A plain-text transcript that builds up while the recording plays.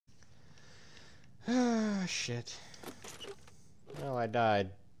Shit. Well, I died.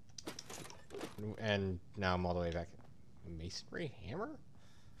 And now I'm all the way back. Masonry hammer?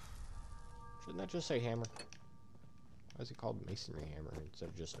 Shouldn't that just say hammer? Why is it called masonry hammer instead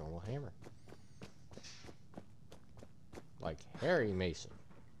of just normal hammer? Like Harry Mason.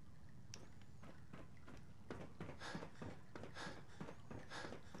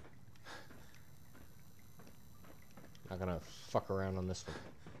 Not gonna fuck around on this one.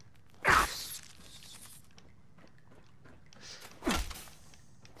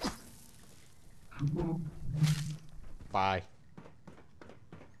 Bye.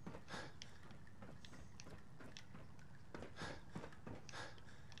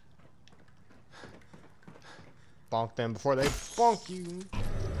 Bonk them before they bonk you.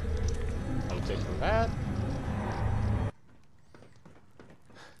 I'll take from that.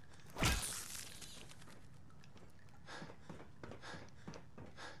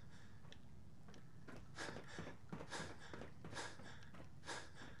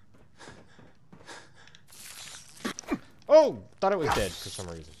 Oh! Thought it was dead for some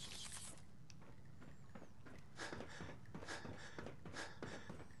reason.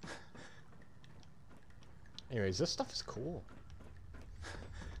 Anyways, this stuff is cool.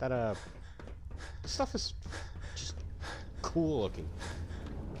 This stuff is just cool looking.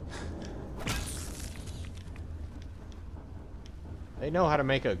 They know how to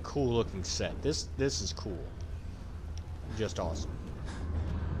make a cool looking set. This is cool. Just awesome.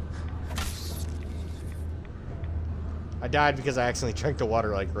 I died because I accidentally drank the water,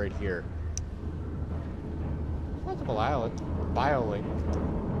 like, right here. Multiple biolinks.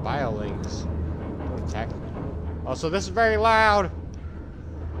 Don't attack me. Oh, so this is very loud!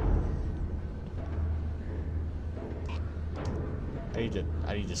 I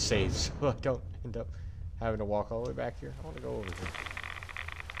need to save so I don't end up having to walk all the way back here. I want to go over here.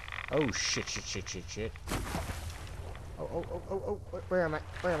 Oh, shit. Oh, where am I?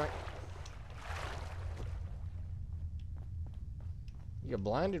 You get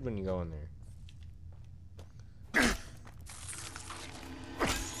blinded when you go in there.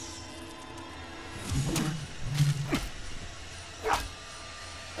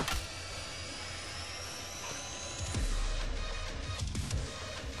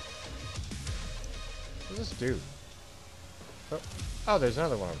 What does this do? Oh, there's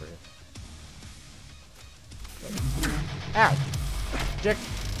another one over here. Ow! Dick!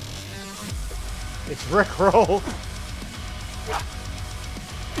 It's Rickroll!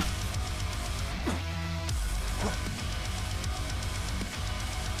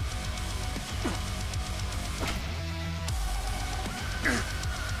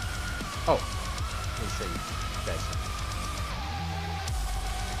 Oh, let me show you guys.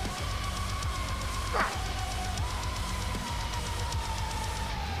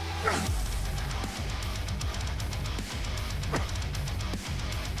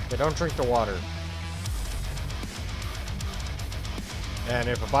 They don't drink the water. And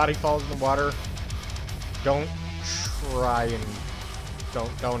if a body falls in the water, don't try and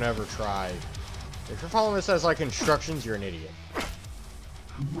don't ever try. If you're following this as like instructions, you're an idiot.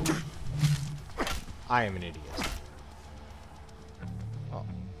 I am an idiot.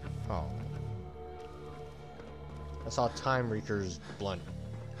 Oh. I saw Time Reaker's blunt.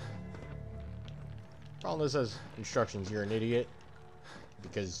 Following this as instructions, you're an idiot.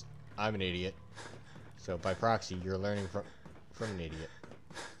 Because I'm an idiot. So by proxy, you're learning from an idiot.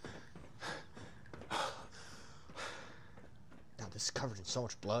 Now this is covered in so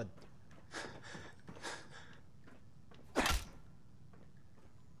much blood.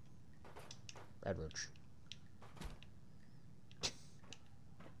 Red roach.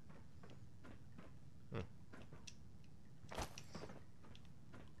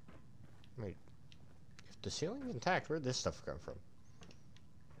 Wait. If the ceiling's intact, where'd this stuff come from?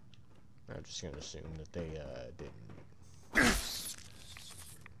 I'm just gonna assume that they didn't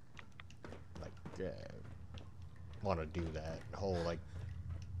like want to do that whole like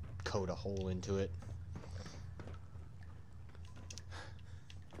coat a hole into it.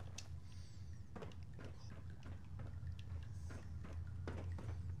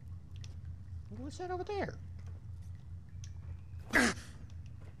 What's that over there?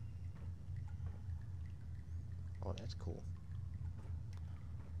 Oh, that's cool.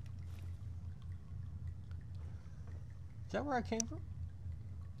 Is that where I came from?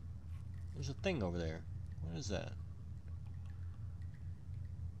 There's a thing over there. What is that?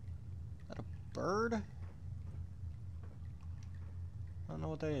 Is that a bird? I don't know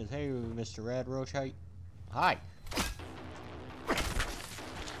what that is. Hey, Mr. Rad Roach, hi.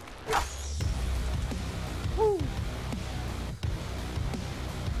 Woo.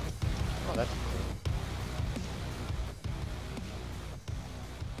 Oh, that's cool.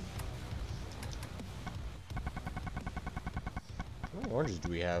 oranges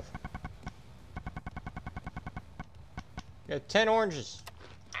do we have? We got 10 oranges.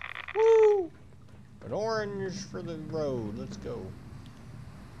 Woo! An orange for the road. Let's go.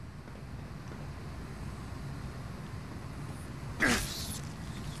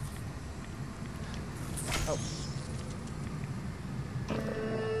 Oh.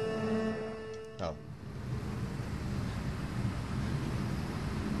 Oh.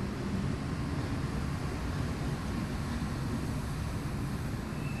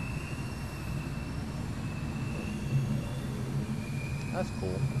 That's cool.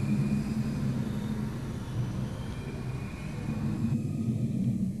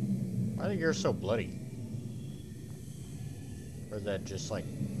 Why are yours so bloody? Or is that just like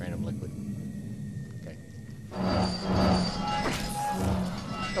random liquid? Okay.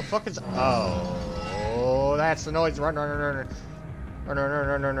 What the fuck is? Oh, that's the noise. Run, run, run, run, run, run,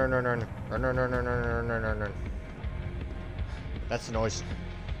 run, run, run, run, run, run, run, run, run, run, run, run, run. That's the noise.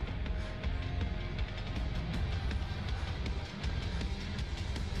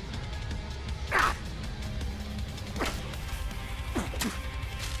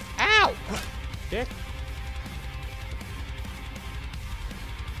 Ow! Dick.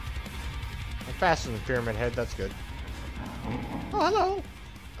 I'm faster than Pyramid Head. That's good. Oh, hello.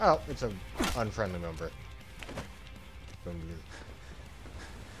 Oh, it's an unfriendly member.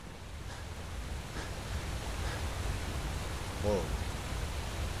 Whoa.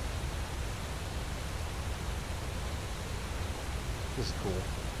 This is cool.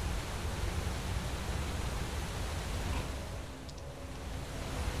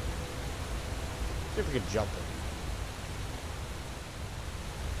 See if we could jump it.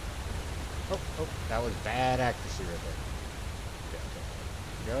 Oh, oh, that was bad accuracy right there. Okay, okay.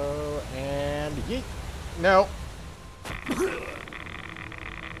 Go and yeet. No.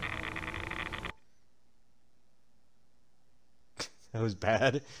 That was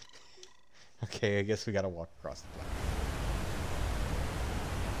bad. Okay, I guess we gotta walk across the platform.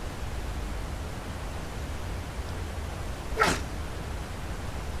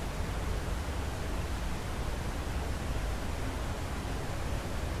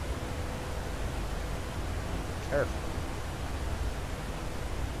 Careful.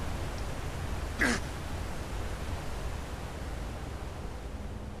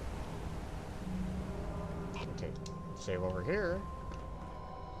 Okay, save over here.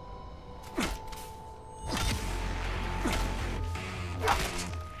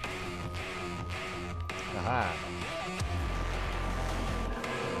 Aha.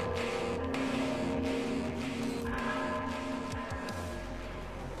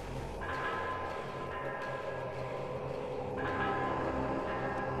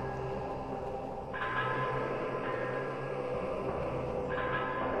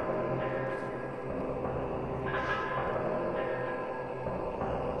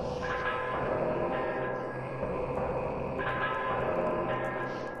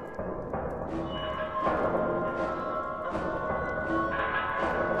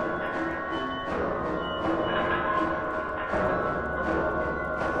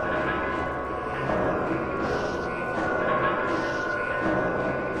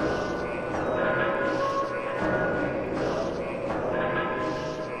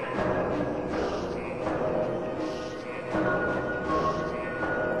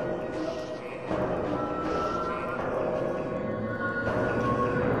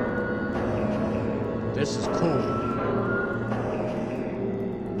 This is cool.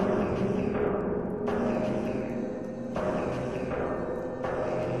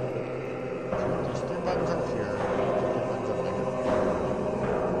 There's 3 buttons up here. 2 buttons up there.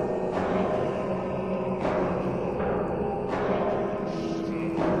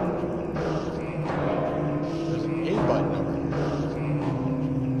 There's an A button over here.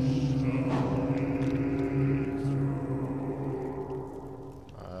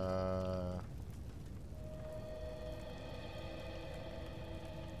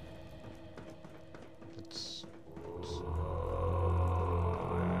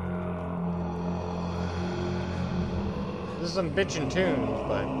 This is some bitchin' tunes,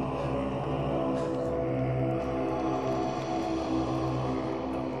 but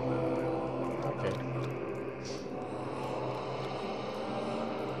okay.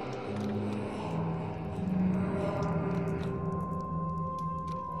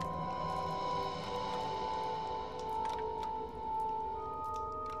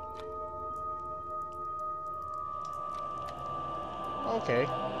 Okay.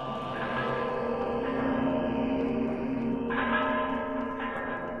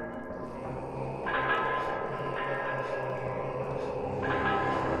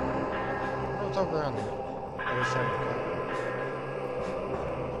 Over on the other side of the car.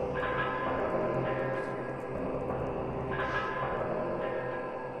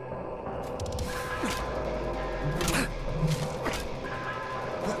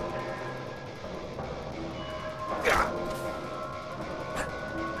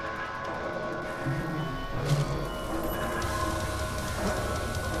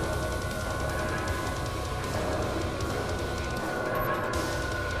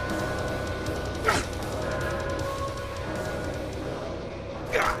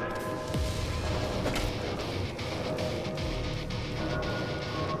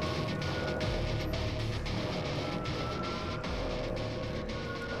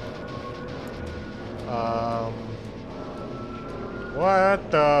 What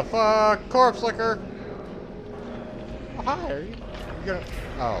the fuck? Corpse liquor! Oh, hi, are you gonna...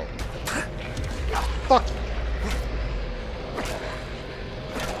 Oh. Fuck!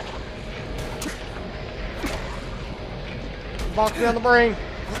 Bonk me on the brain!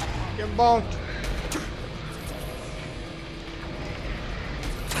 Get bonked!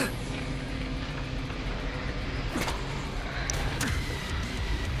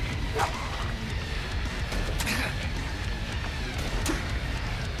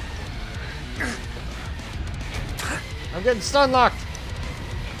 I'm getting stun locked!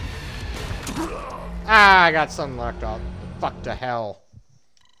 Ah, I got stun locked off. Fuck to hell.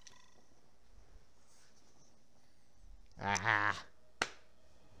 Ah.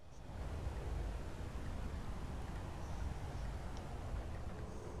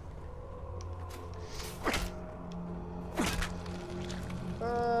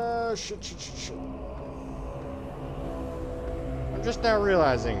 Shit. I'm just now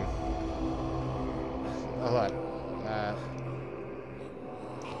realizing. Hold on.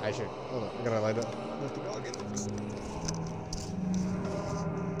 I should. Hold on. I'm gonna light up.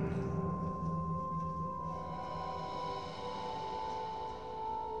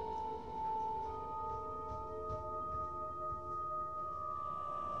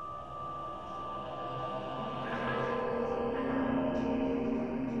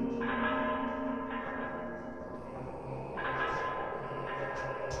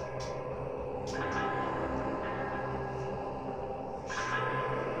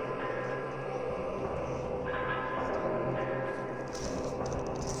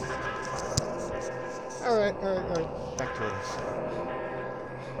 Alright. Back to it.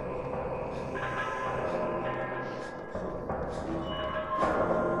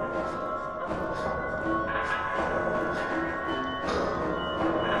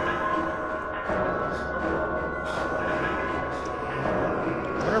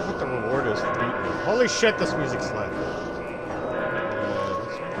 I wonder what the reward is for beating him. Holy shit, this music's loud.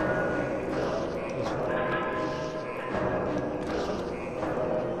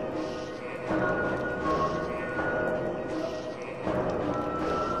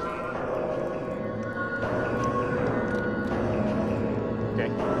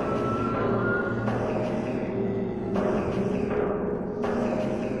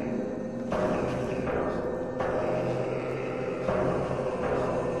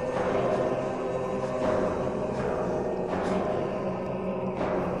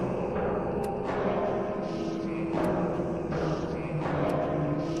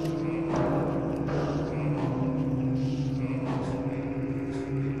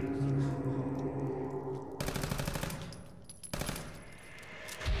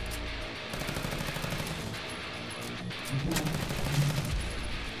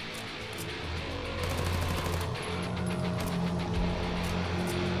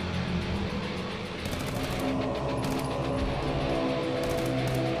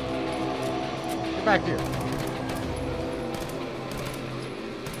 Back here.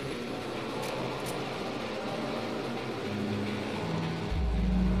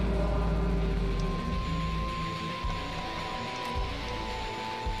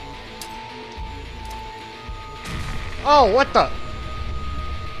 Oh, what the?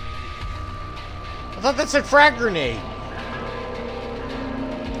 I thought that said frag grenade.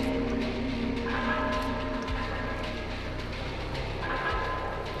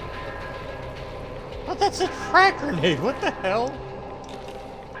 That's a frag grenade. What the hell?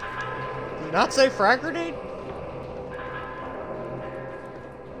 Did it not say frag grenade?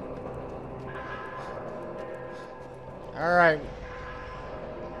 Alright.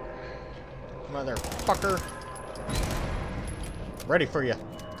 Motherfucker. Ready for you.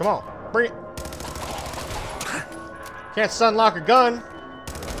 Come on. Bring it. Can't stun lock a gun.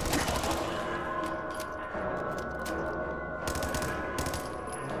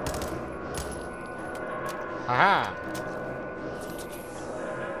 Haha!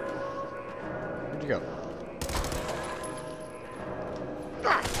 Where'd you go?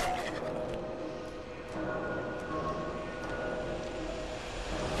 Ah.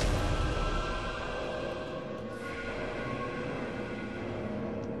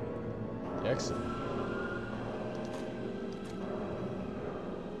 The exit.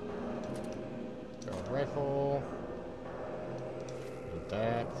 Rifle. Need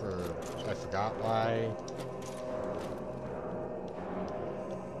that for... I forgot why.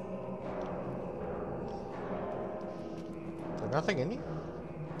 Nothing in here?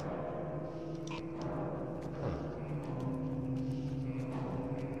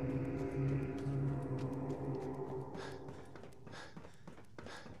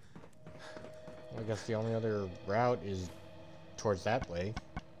 I guess the only other route is towards that way.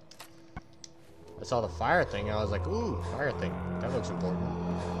 I saw the fire thing, and I was like, ooh, fire thing. That looks important.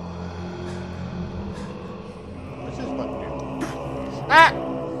 What's this button do? Ah!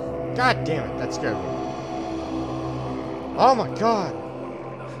 God damn it, that scared me. Oh my god!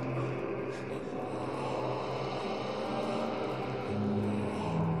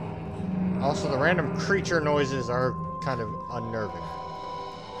 Also, the random creature noises are kind of unnerving.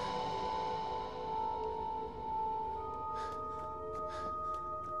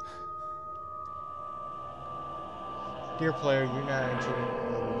 Dear player, you're now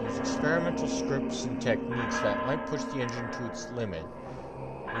entering use experimental scripts and techniques that might push the engine to its limit.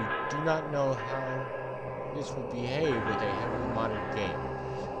 We do not know how this will behave with a heavily modded game.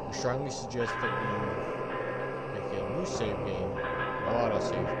 We strongly suggest that you make a new save game, no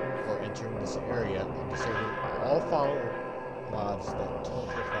autosave, for entering this area and disabling all follow mods that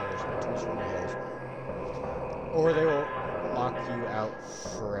teleport followers into its windows, or they will lock you out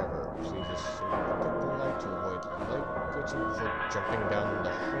forever. Please assume people like to avoid light glitching before jumping down the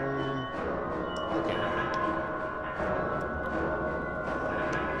hole. Okay.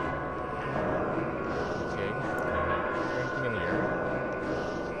 Okay. Anything in here?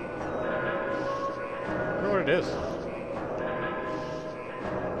 I wonder what it is.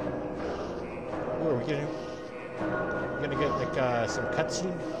 Ooh, are we gonna get like some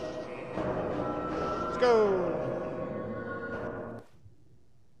cutscene? Let's go!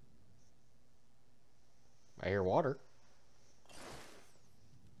 I hear water.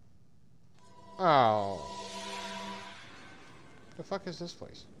 Oh. The fuck is this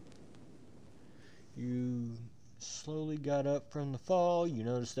place? You slowly got up from the fall. You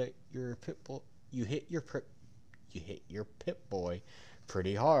noticed that your Pip-Boy, you hit your Pip-Boy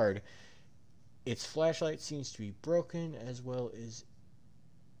pretty hard. Its flashlight seems to be broken, as well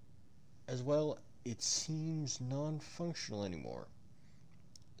it seems non-functional anymore.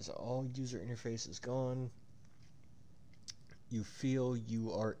 As all user interface is gone, you feel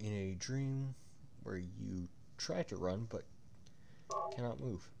you are in a dream where you try to run but cannot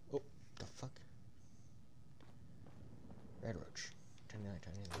move. Oh, the fuck? Red Roach. 29.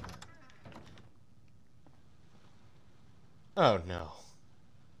 Oh no.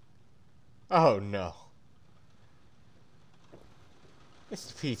 Oh no. It's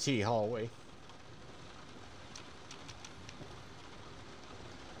the PT hallway.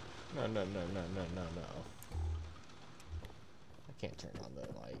 No. I can't turn on the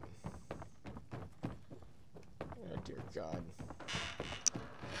light. Oh dear God.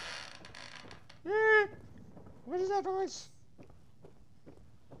 What is that noise?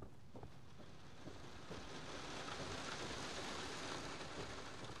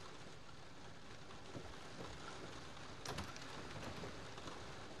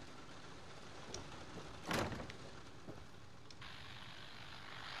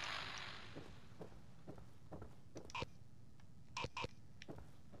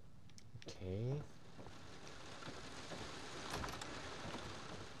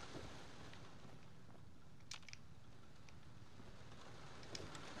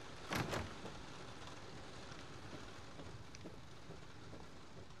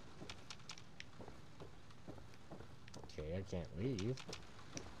 I can't leave.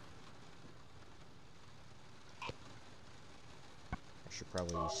 I should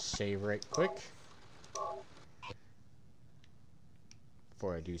probably save right quick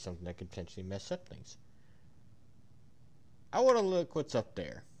before I do something that could potentially mess up things. I want to look what's up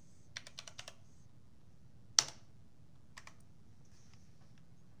there.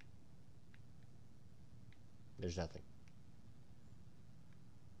 There's nothing.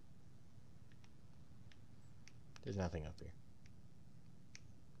 There's nothing up here.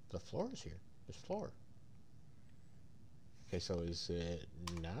 The floor is here. There's floor. Okay, so is it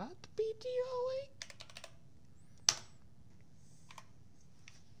not the PT hallway?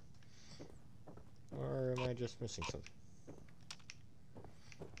 Or am I just missing something?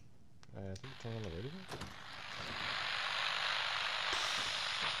 I think turn on the radio.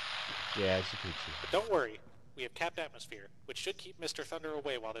 Yeah, it's the PT. Don't worry. We have capped atmosphere, which should keep Mr. Thunder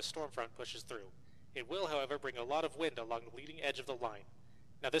away while this storm front pushes through. It will, however, bring a lot of wind along the leading edge of the line.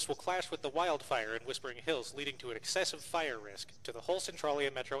 Now this will clash with the wildfire in Whispering Hills, leading to an excessive fire risk to the whole Centralia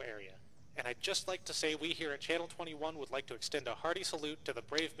metro area. And I'd just like to say we here at Channel 21 would like to extend a hearty salute to the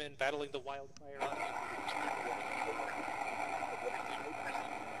brave men battling the wildfire.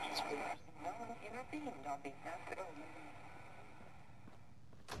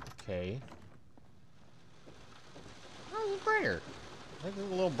 Okay. Oh, it's brighter. I think it's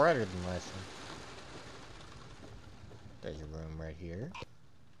a little brighter than last one. There's a room right here.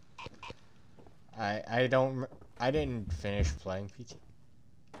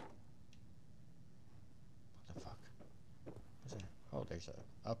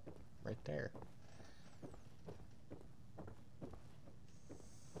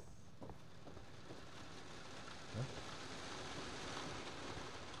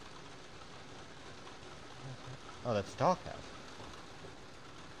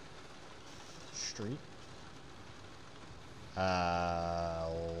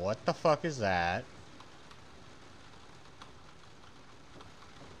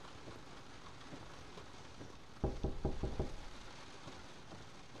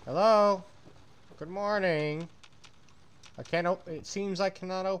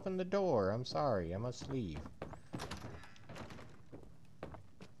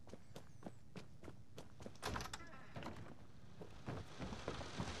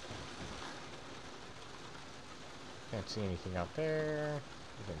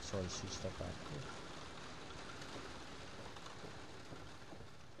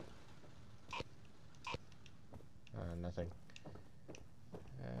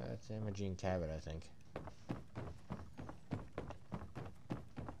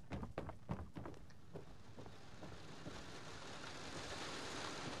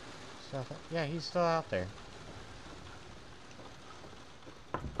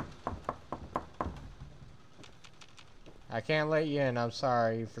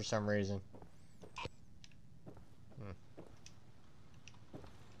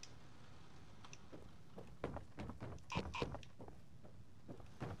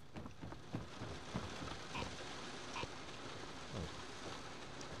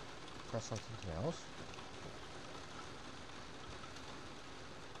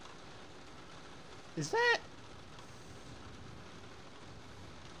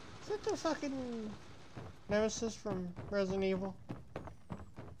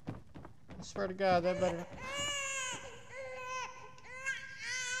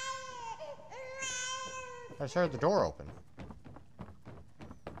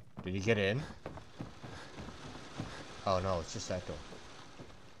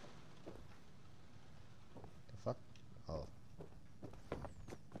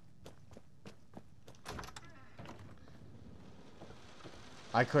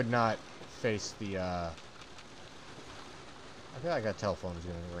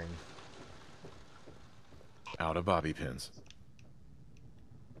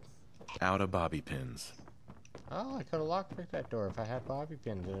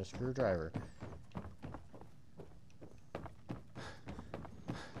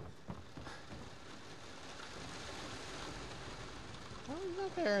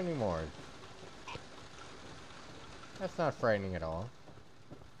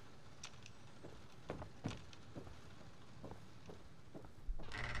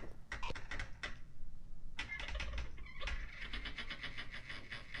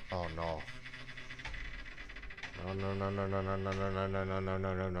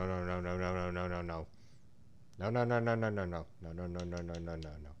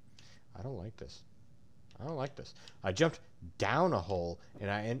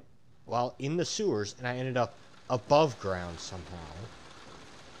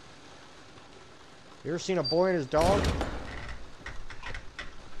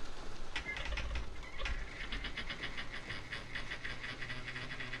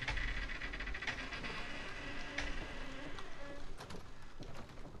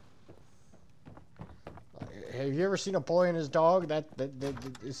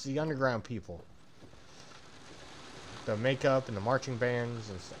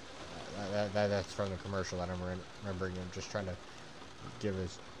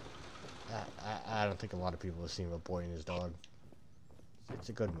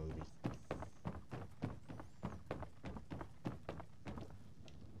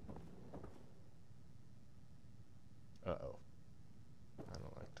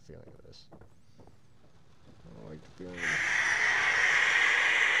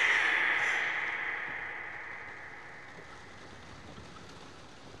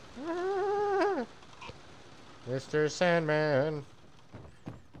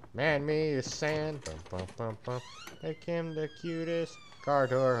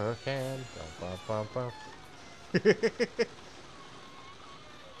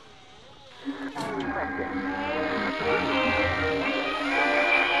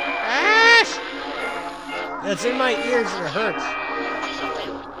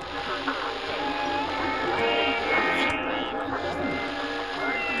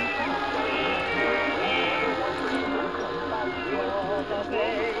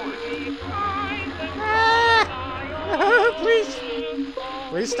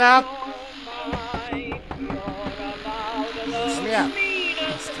 Yeah.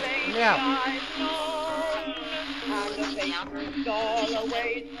 Yeah.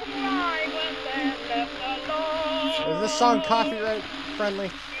 Is this song copyright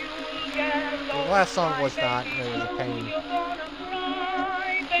friendly? The last song was not, and it was a pain.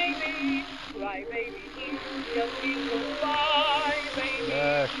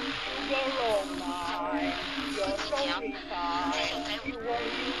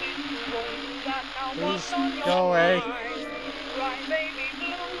 Please go away.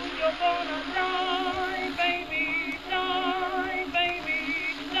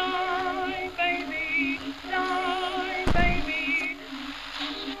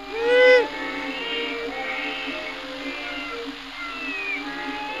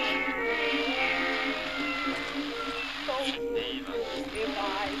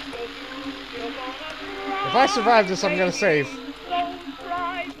 If I survive this, I'm gonna save.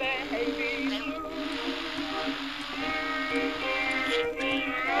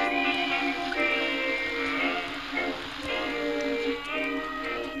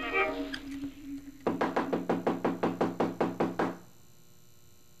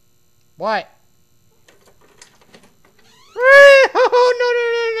 What? Oh, no, no,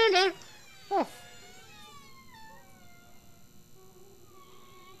 no, no, no. Oh.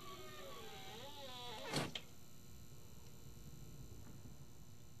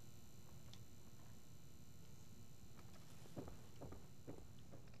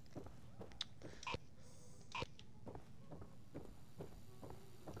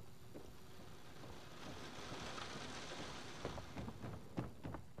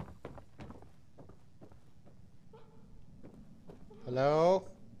 Hello?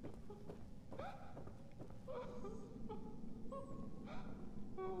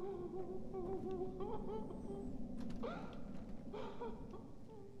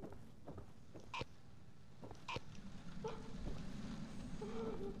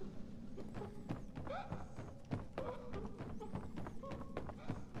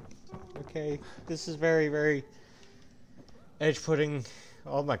 Okay, this is very, very edge-putting.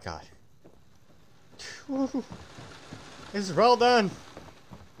 Oh my god. This is well done.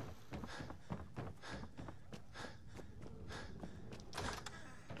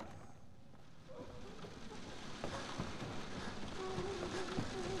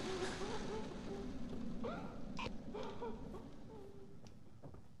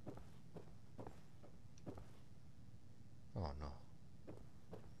 Oh no.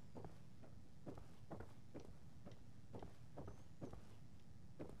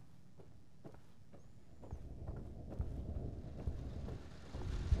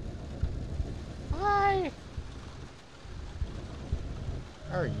 Hi.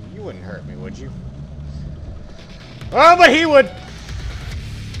 Or you wouldn't hurt me, would you? Oh, but he would.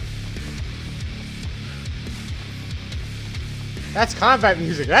 That's combat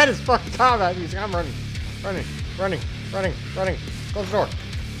music. That is fucking combat music. I'm running. Running. Running. Running. Running. Close the door.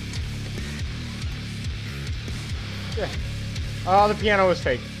 Yeah. Oh, the piano is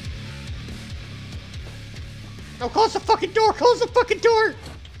fake. No, close the fucking door. Close the fucking door.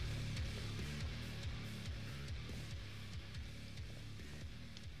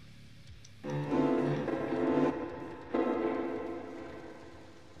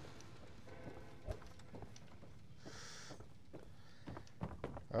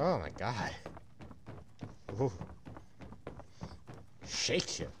 Oh my god. Ooh.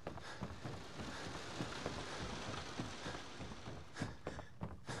 Shakes you.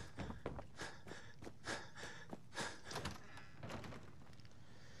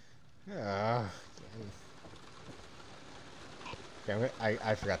 Damn it,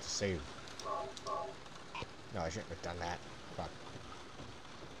 I forgot to save. No, I shouldn't have done that. Fuck.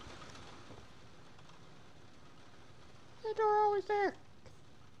 The door always there.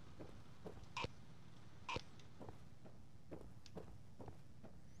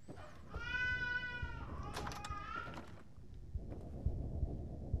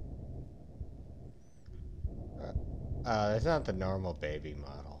 That's not the normal baby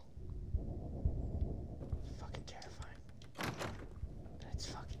model. It's fucking terrifying. That's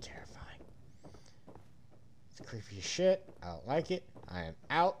fucking terrifying. It's creepy as shit. I don't like it. I am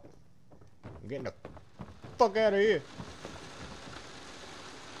out. I'm getting the fuck out of here.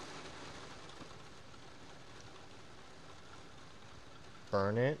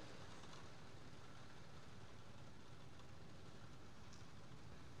 Burn it.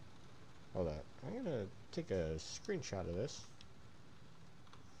 Hold on. I'm gonna take a screenshot of this.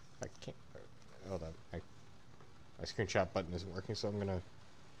 I can't. Hold on. My screenshot button isn't working, so I'm gonna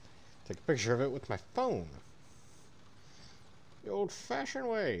take a picture of it with my phone. The old-fashioned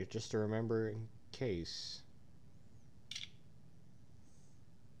way, just to remember in case.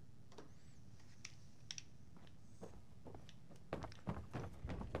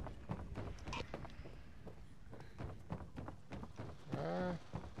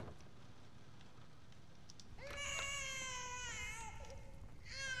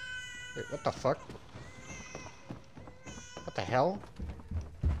 What the fuck? What the hell?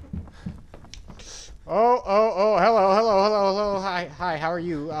 Hello. Hi, how are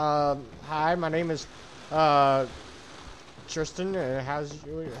you? Hi, my name is, Tristan. How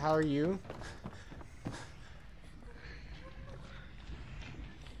are you?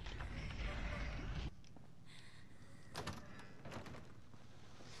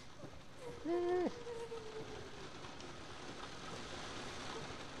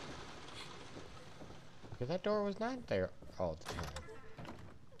 Because that door was not there all the time.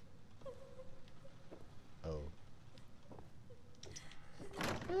 Oh.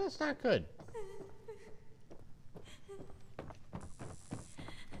 Well, that's not good.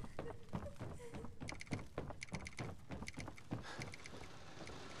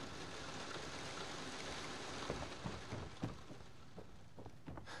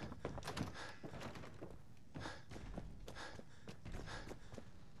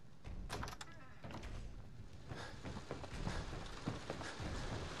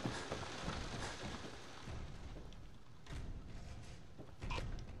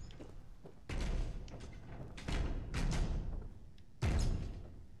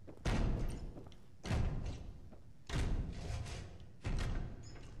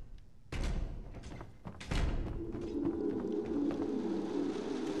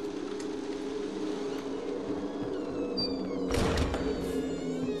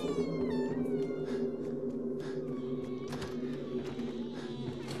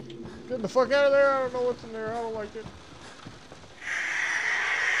 Get the fuck out of there! I don't know what's in there. I don't like it.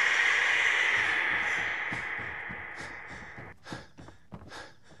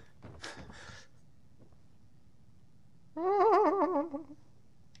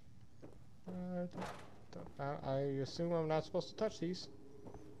 I assume I'm not supposed to touch these.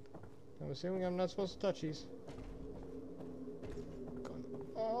 I'm assuming I'm not supposed to touch these. Going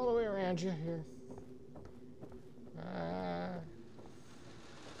all the way around you here.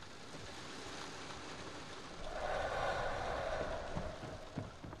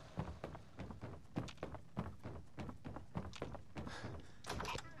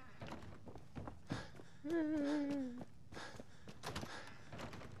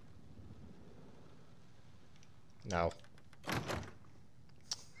 No.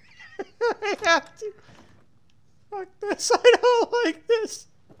 I have to. Fuck this. I don't like this.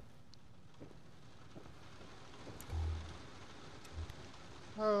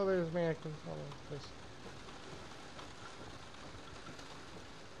 Oh, there's mannequins all over the place.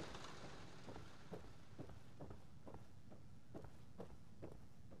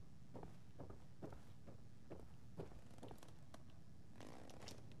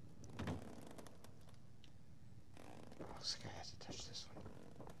 This guy has to touch this one.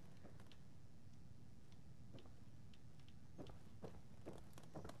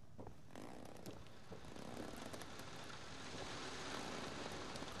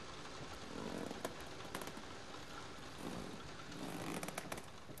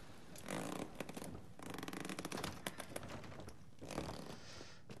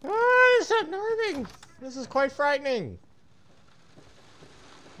 Ah, this is unnerving. This is quite frightening.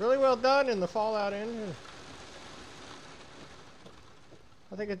 Really well done in the Fallout engine.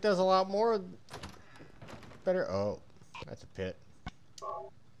 I think it does a lot more better. Oh, that's a pit.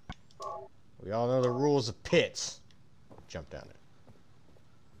 We all know the rules of pits. Jump down it.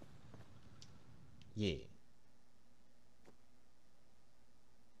 Yeah.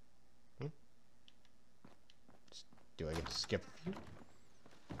 Do I get to skip a few?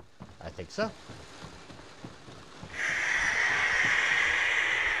 I think so.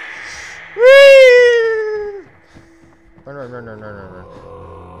 Run.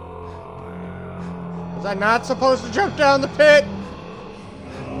 Was I not supposed to jump down the pit?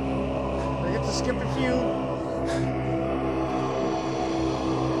 I get to skip a few.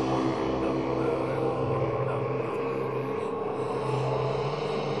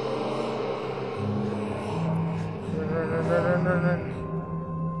 Run.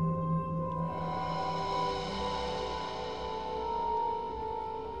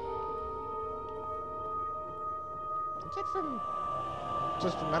 Is that from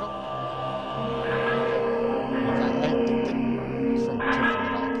Twisted Metal? I think that's from Twisted Metal. I can't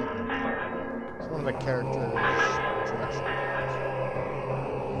remember. It's one of the characters' directions.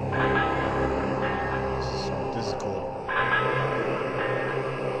 This is cool.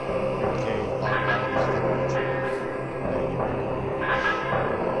 Okay,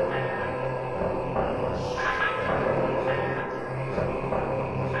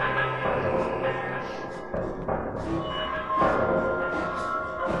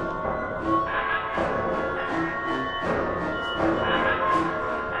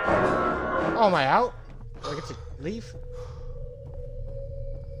 Oh, am I out? Do I get to leave?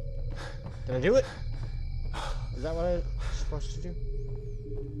 Did I do it? Is that what I was supposed to do?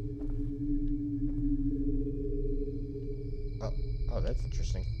 Oh, that's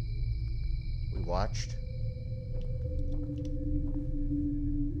interesting. We watched.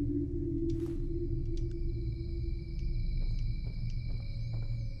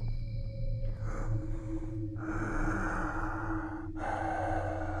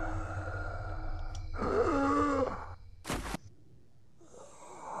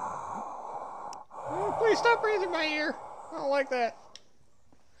 Oh, please stop breathing in my ear. I don't like that.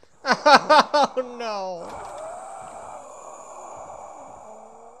 Oh no.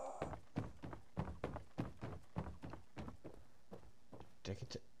 Did I get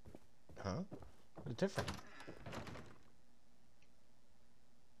to... Huh? It's different.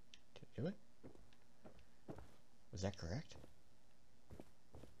 Did I do it? Was that correct?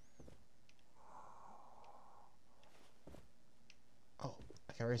 Oh,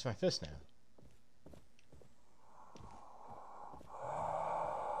 I can raise my fist now.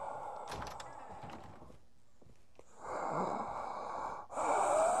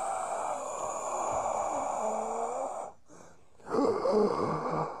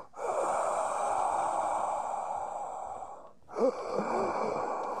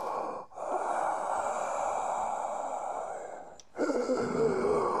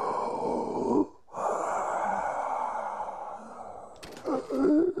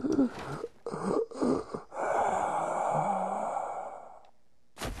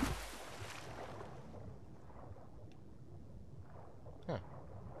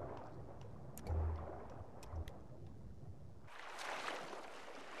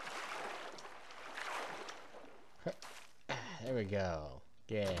 There we go.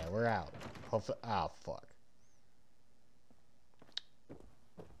 Yeah, we're out. Hopefully, oh fuck.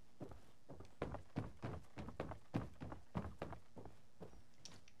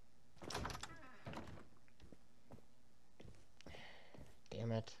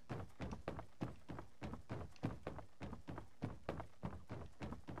 Damn it.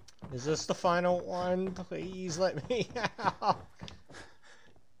 Is this the final one? Please let me out.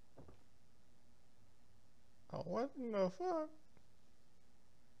 Oh, what in the fuck?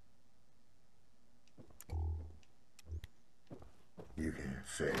 You can't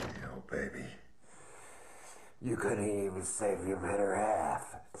save me, oh baby. You couldn't even save your better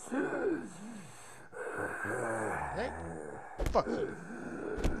half. Hey, fuck you.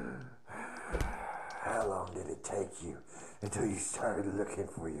 How long did it take you until you started looking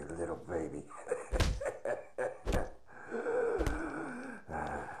for your little baby?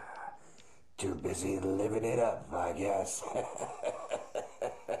 Too busy living it up, I guess.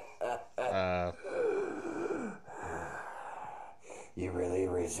 You really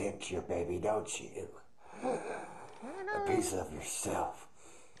resent your baby, don't you? A piece of yourself.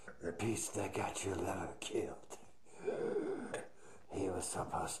 The piece that got your lover killed. He was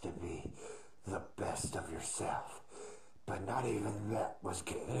supposed to be the best of yourself. But not even that was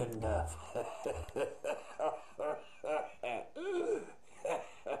good enough.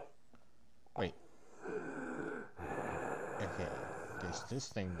 Wait. Okay, there's this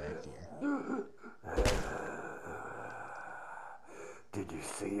thing back here. Did you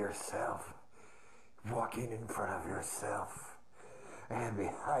see yourself? Walking in front of yourself? And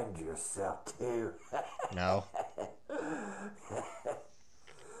behind yourself, too? No.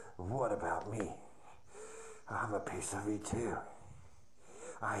 What about me? I'm a piece of you, too.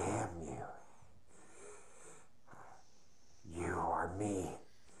 I am you. You are me.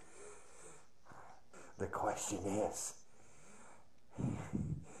 The question is,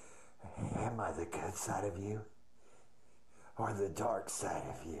 am I the good side of you? Or the dark side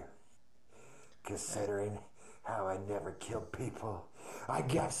of you? Considering how I never killed people, I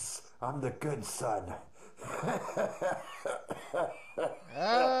guess I'm the good son.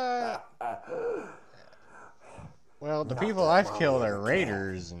 Well, the people I've killed are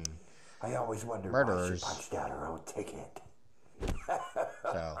raiders and I always wondered murderers. why she punched out her own ticket.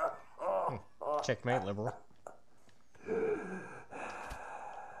 So, checkmate, liberal.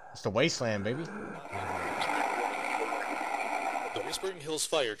 It's the wasteland, baby. The Whispering Hills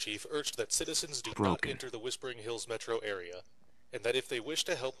Fire Chief urged that citizens do not enter the Whispering Hills metro area, and that if they wish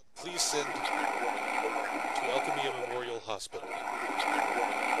to help, please send to Alchemia Memorial Hospital.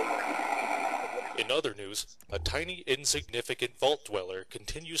 In other news, a tiny, insignificant vault dweller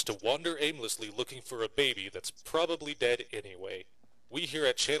continues to wander aimlessly looking for a baby that's probably dead anyway. We here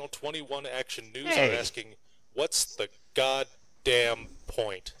at Channel 21 Action News are asking, what's the goddamn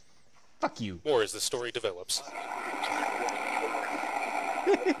point? Fuck you. More as the story develops.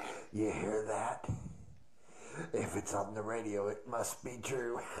 You hear that? If it's on the radio, it must be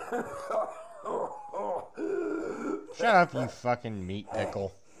true. Shut up, you fucking meat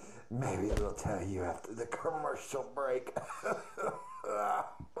pickle. Maybe we'll tell you after the commercial break.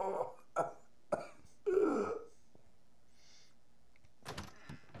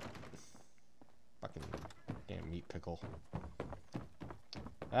 Fucking damn meat pickle.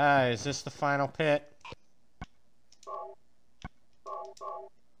 Ah, is this the final pit?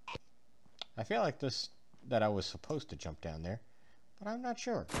 I feel like that I was supposed to jump down there, but I'm not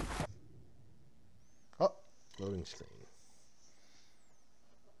sure. Oh, loading screen.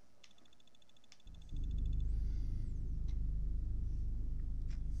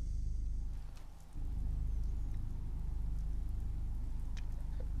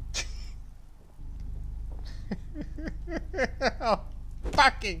 Oh,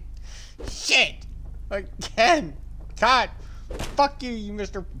 fucking shit! Again! God! Fuck you, you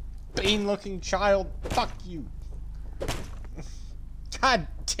Mr. Bean-looking child! Fuck you! God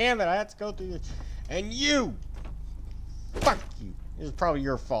damn it, I have to go through this. And you! Fuck you! This is probably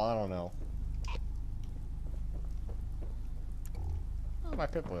your fault, I don't know. Oh, my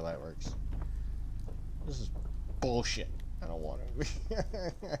Pip-Boy light works. This is bullshit. I don't want it.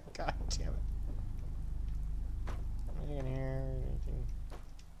 God damn it. Anything in here? Anything?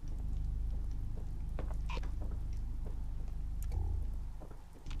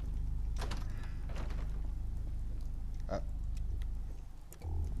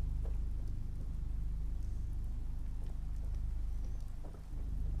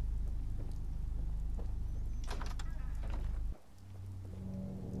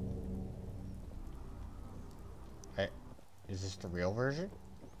 Hey, is this the real version?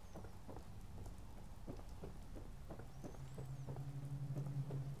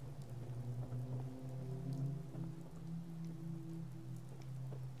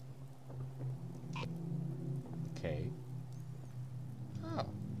 Okay. Oh.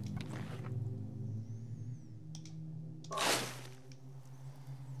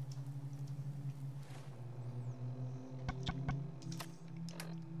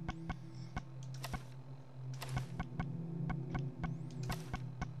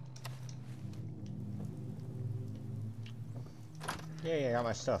 Yeah, I got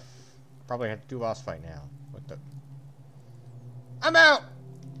my stuff. Probably have to do a boss fight now. What the? I'm out!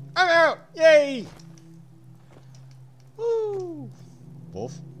 I'm out! Yay! Woo!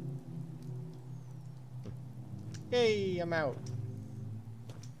 Wolf? Yay, I'm out.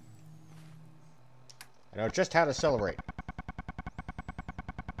 I know just how to celebrate.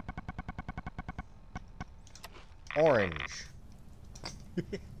 Orange.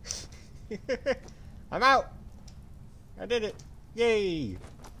 I'm out! I did it! Yay!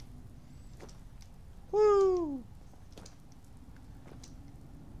 Woo!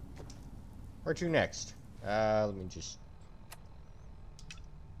 Where to next? Let me just...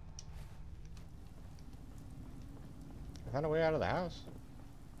 I found a way out of the house.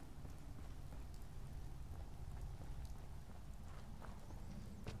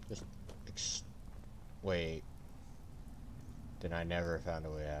 Just... Wait. Then I never found a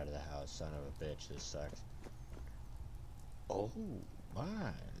way out of the house, son of a bitch. This sucks. Oh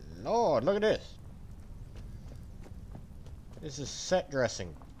my lord, look at this. This is set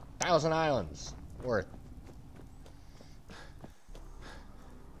dressing. 1,000 islands worth.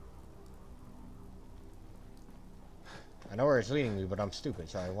 I know where it's leading me, but I'm stupid,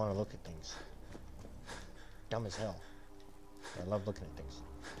 so I want to look at things. Dumb as hell. I love looking at things.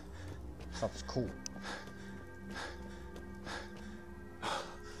 Stuff's cool.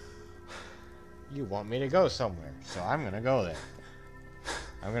 You want me to go somewhere, so I'm gonna go there.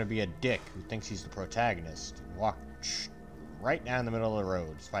 I'm gonna be a dick who thinks he's the protagonist and walk right down the middle of the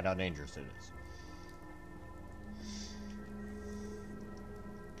road, despite how dangerous it is.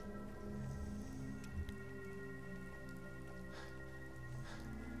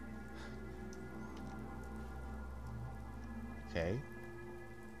 Okay.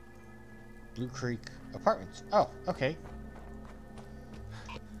 Blue Creek Apartments. Oh, okay.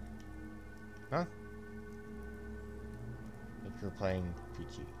 Huh? Like you're playing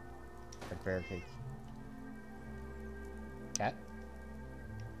Peachy. Red bear cake. Cat?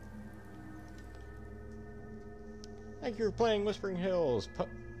 Like you were playing Whispering Hills.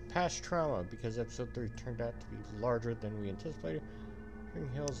 Past trauma, because episode 3 turned out to be larger than we anticipated. Whispering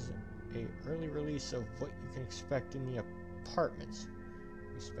Hills is an early release of what you can expect in the apartments.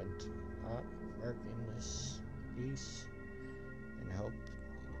 We spent work in this piece and hope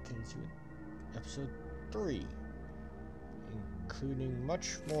it continues with episode 3, including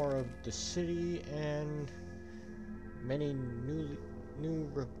much more of the city and many new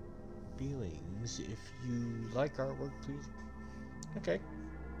feelings. If you like artwork, please. Okay.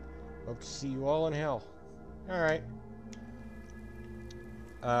 Hope to see you all in hell. Alright.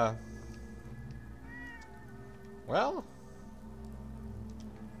 Well.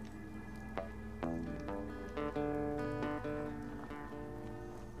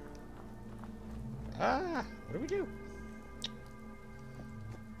 What do we do?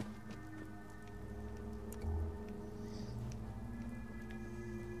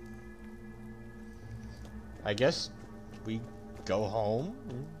 I guess we go home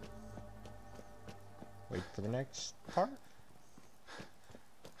and wait for the next part.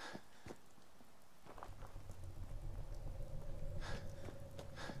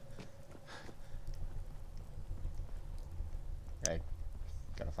 I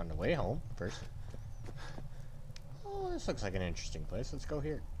gotta find a way home first. Oh, this looks like an interesting place. Let's go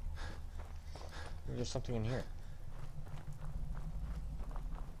here. Maybe there's something in here.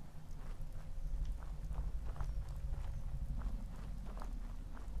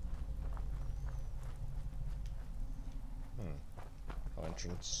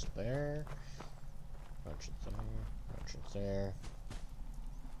 Entrance there. Entrance there. Entrance there.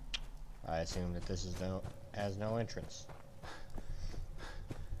 I assume that this is has no entrance.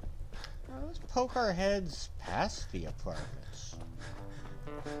 Let's poke our heads past the apartments.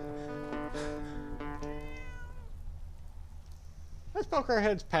 Let's poke our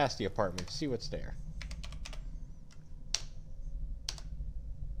heads past the apartments, see what's there.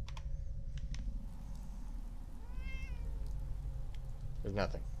 There's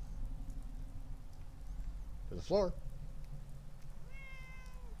nothing. There's a floor.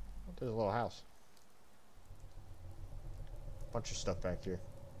 There's a little house. Bunch of stuff back here.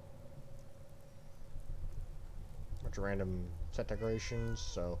 Bunch of random set decorations,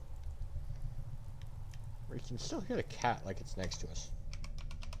 so we can still hear the cat like it's next to us.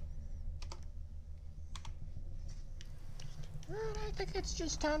 Alright, I think it's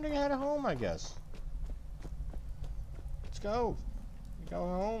just time to head home, I guess. Let's go. Go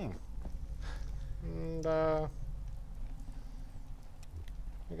home. And I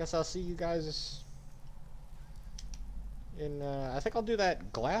guess I'll see you guys in I think I'll do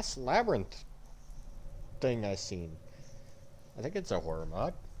that glass labyrinth thing I seen. I think it's a horror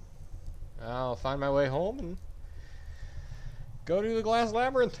mod. I'll find my way home and go to the glass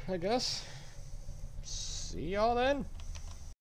labyrinth, I guess. See y'all then.